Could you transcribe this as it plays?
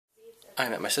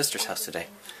I'm at my sister's house today,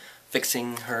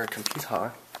 fixing her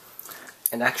computer,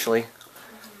 and actually,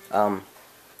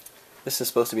 this is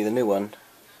supposed to be the new one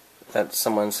that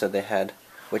someone said they had,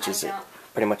 which is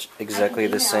pretty much exactly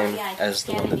the same as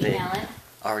the one that they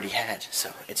already had,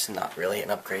 so it's not really an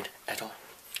upgrade at all.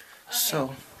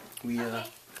 So, we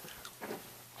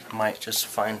might just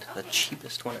find the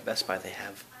cheapest one at Best Buy they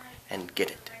have and get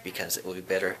it, because it will be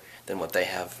better than what they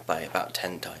have by about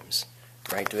 10 times.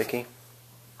 Right, Vicky?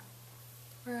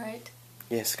 Right.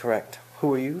 Yes, correct.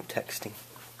 Who are you texting?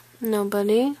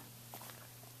 Nobody.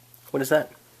 What is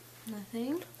that?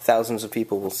 Nothing. Thousands of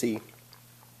people will see.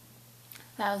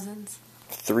 Thousands.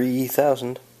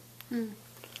 3,000.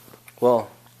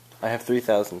 Well, I have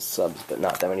 3,000 subs, but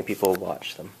not that many people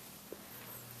watch them.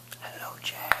 Hello,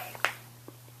 Jay.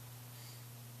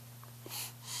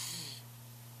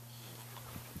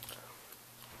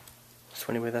 So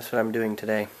anyway, that's what I'm doing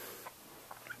today.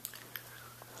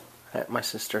 At my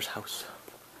sister's house.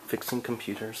 Fixing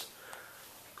computers.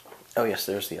 Oh yes,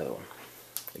 there's the other one.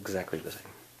 Exactly the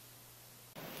same.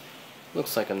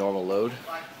 Looks like a normal load,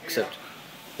 except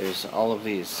there's all of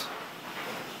these.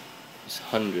 There's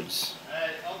hundreds.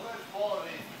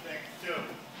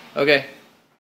 Okay.